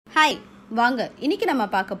Hi வாங்க, இன்னைக்கு நம்ம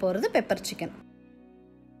பார்க்க போகிறது பெப்பர் சிக்கன்.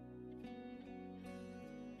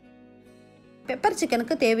 பெப்பர்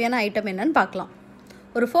சிக்கனுக்கு தேவையான ஐட்டம் என்னன்னு பார்க்கலாம்.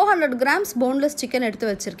 ஒரு 400 கிராம்ஸ் போன்லெஸ் சிக்கன் எடுத்து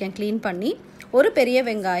வச்சுருக்கேன் க்ளீன் பண்ணி. ஒரு பெரிய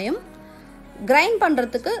வெங்காயம், கிரைண்ட்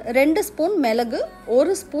பண்ணுறதுக்கு 2 ஸ்பூன் மிளகு,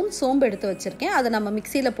 1 ஸ்பூன் சோம்பு எடுத்து வச்சுருக்கேன். அதை நம்ம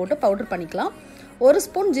மிக்சியில் போட்டு பவுடர் பண்ணிக்கலாம். 1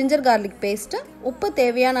 ஸ்பூன் ஜிஞ்சர் கார்லிக் பேஸ்ட்டு, உப்பு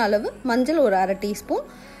தேவையான அளவு, மஞ்சள் ஒரு அரை டீஸ்பூன்,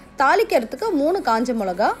 தாளிக்கிறதுக்கு 3 காஞ்ச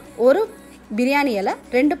மிளகா, ஒரு பிரியாணி இலை,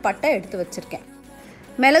 2 பட்டை எடுத்து வச்சுருக்கேன்.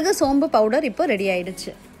 மிளகு சோம்பு பவுடர் இப்போ ரெடி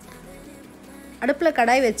ஆகிடுச்சு. அடுப்பில்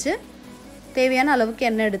கடாய் வச்சு தேவையான அளவுக்கு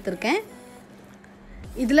எண்ணெய் எடுத்திருக்கேன்.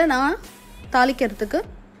 இதில் நான் தாளிக்கிறதுக்கு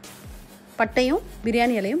பட்டையும்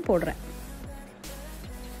பிரியாணி இலையும் போடுறேன்.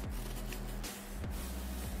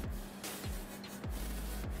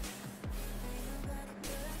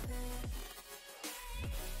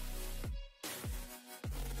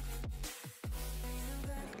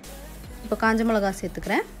 இப்போ காஞ்ச மிளகா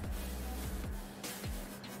சேர்த்துக்கிறேன்.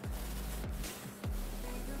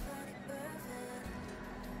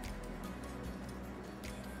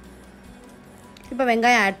 இப்போ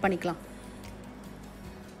வெங்காயம் ஆட் பண்ணிக்கலாம்.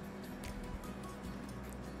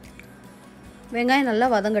 வெங்காயம் நல்லா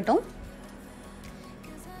வதங்கட்டும்.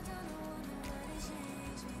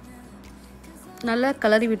 நல்லா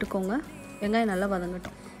கிளறி விட்டுக்கோங்க. வெங்காயம் நல்லா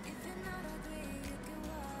வதங்கட்டும்.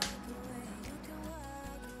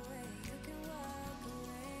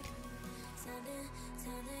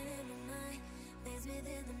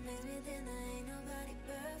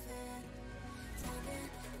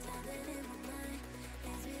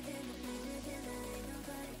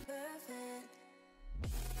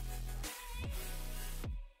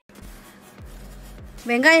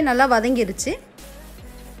 வெங்காயம் நல்லா வதங்கிருச்சு.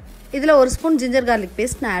 இதில் 1 ஸ்பூன் ஜிஞ்சர் கார்லிக்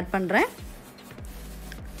பேஸ்ட் நான் ஆட் பண்ணுறேன்.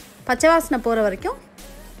 பச்சை வாசனை போகிற வரைக்கும்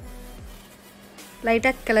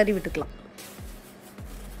லைட்டாக கிளறி விட்டுக்கலாம்.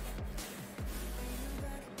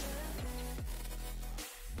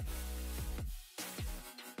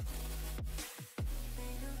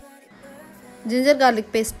 ஜிஞ்சர்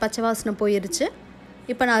கார்லிக் பேஸ்ட் பச்சை வாசனை போயிருச்சு.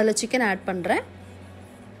 இப்போ நான் அதில் சிக்கன் ஆட் பண்ணுறேன்.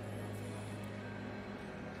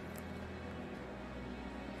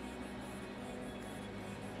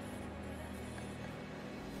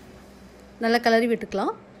 நல்லா கிளறி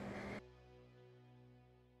விட்டுக்கலாம்.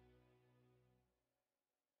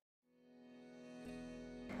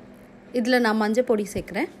 இதில் நான் மஞ்சள் பொடி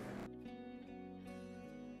சேர்க்குறேன்.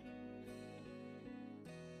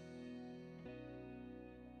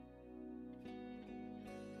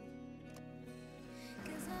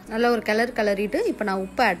 நல்லா ஒரு கிளறிட்டு இப்போ நான்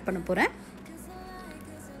உப்பு ஆட் பண்ண போகிறேன்.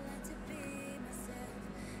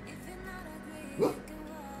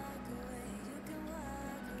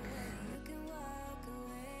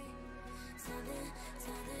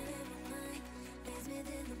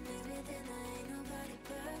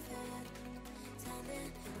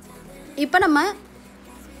 இப்போ நான்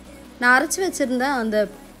அரைச்சி வச்சுருந்த அந்த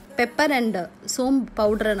பெப்பர் அண்ட் சோம்பு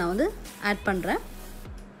பவுடரை நான் ஆட் பண்ணுறேன்.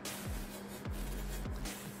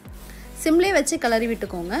 சிம்லேயே வச்சு கிளறி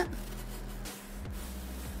விட்டுக்கோங்க.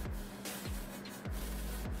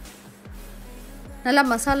 நல்லா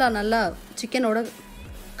மசாலா நல்லா சிக்கனோட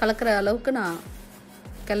கலக்கிற அளவுக்கு நான்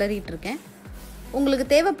கிளறிட்டு இருக்கேன். உங்களுக்கு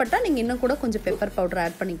தேவைப்பட்டால் நீங்கள் இன்னும் கூட கொஞ்சம் பெப்பர் பவுடர்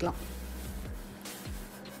ஆட் பண்ணிக்கலாம்.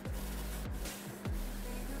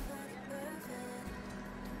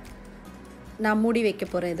 நான் மூடி வைக்க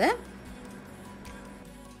போகிறேன் இதை.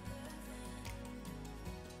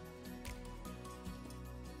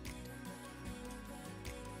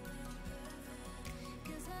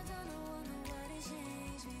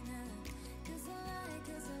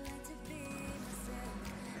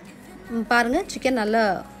 பாருங்கள், சிக்கன் நல்லா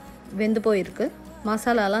வெந்து போயிருக்கு.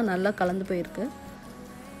 மசாலாலாம் நல்லா கலந்து போயிருக்கு.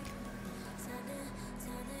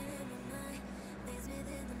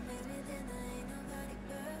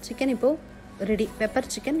 சிக்கன் இப்போது ரெடி. பெப்பர்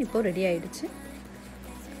சிக்கன் இப்போது ரெடி ஆகிடுச்சு.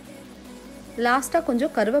 லாஸ்ட்டாக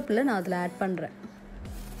கொஞ்சம் கருவேப்பிலை நான் அதில் ஆட் பண்ணுறேன்.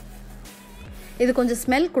 இது கொஞ்சம்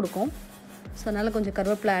ஸ்மெல் கொடுக்கும். ஸோ அதனால் கொஞ்சம்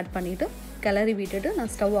கருவேப்பிலை ஆட் பண்ணிவிட்டு கிளறி விட்டுட்டு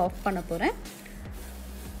நான் ஸ்டவ் ஆஃப் பண்ண போகிறேன்.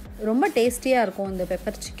 ரொம்ப டேஸ்டியாக இருக்கும் இந்த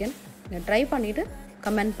பெப்பர் சிக்கன். நீங்கள் ட்ரை பண்ணிவிட்டு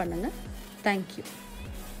கமெண்ட் பண்ணுங்கள். தேங்க்யூ.